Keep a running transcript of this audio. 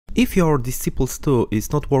If your Disciples 2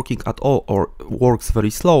 is not working at all or works very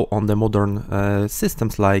slow on the modern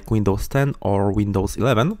systems like Windows 10 or Windows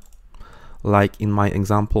 11, like in my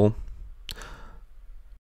example,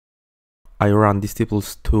 I run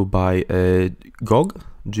Disciples 2 by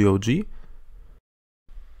GOG.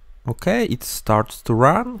 Okay, it starts to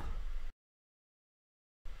run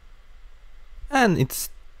and it's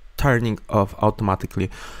turning off automatically.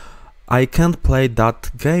 I can't play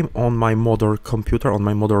that game on my mother computer, on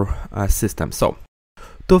my mother system. So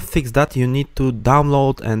to fix that, you need to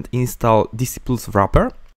download and install Disciples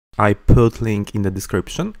wrapper. I put link in the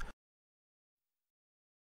description.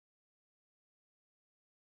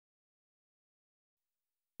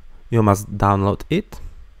 You must download it.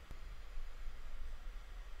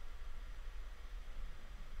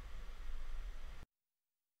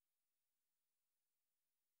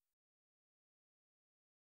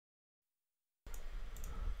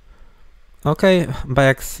 Okay, by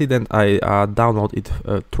accident I downloaded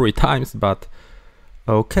it 3 times, but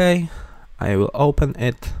okay, I will open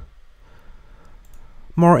it.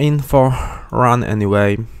 More info, run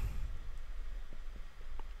anyway.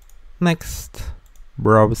 Next,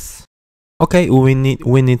 browse. Okay, we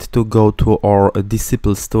need to go to our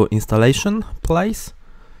Disciples 2 installation place.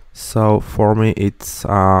 So for me it's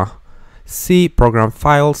C, program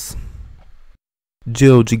files,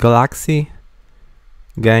 GOG Galaxy,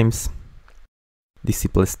 games,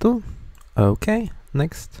 Disciples 2. Okay,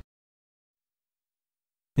 next.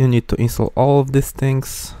 You need to install all of these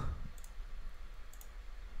things.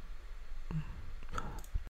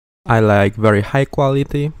 I like very high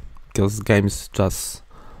quality because games just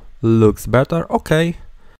looks better. Okay.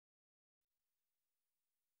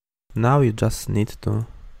 Now you just need to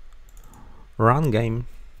run game.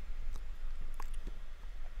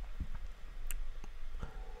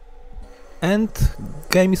 And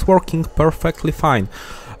game is working perfectly fine.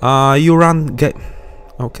 You run game.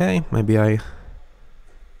 Okay, maybe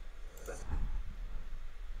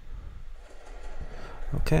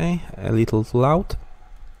okay, a little too loud.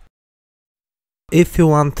 If you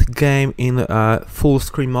want game in full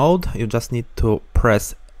screen mode, you just need to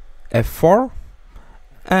press F4,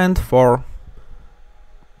 and for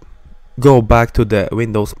go back to the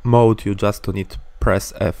Windows mode, you just need to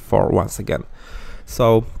press F4 once again.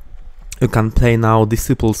 So you can play now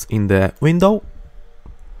Disciples in the window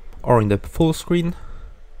or in the full screen.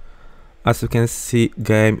 As you can see,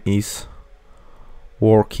 game is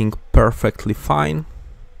working perfectly fine.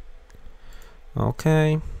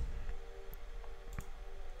 Okay.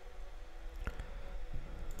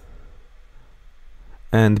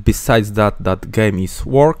 And besides that, that game is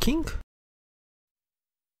working.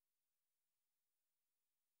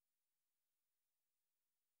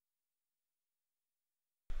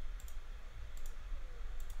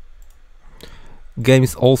 Game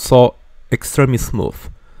is also extremely smooth.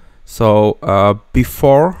 So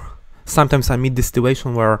before, sometimes I meet the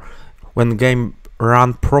situation where when game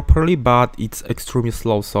run properly, but it's extremely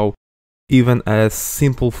slow. So even a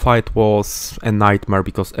simple fight was a nightmare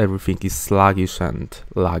because everything is sluggish and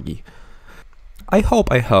laggy. I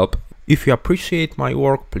hope I help. If you appreciate my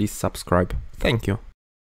work, please subscribe. Thank you.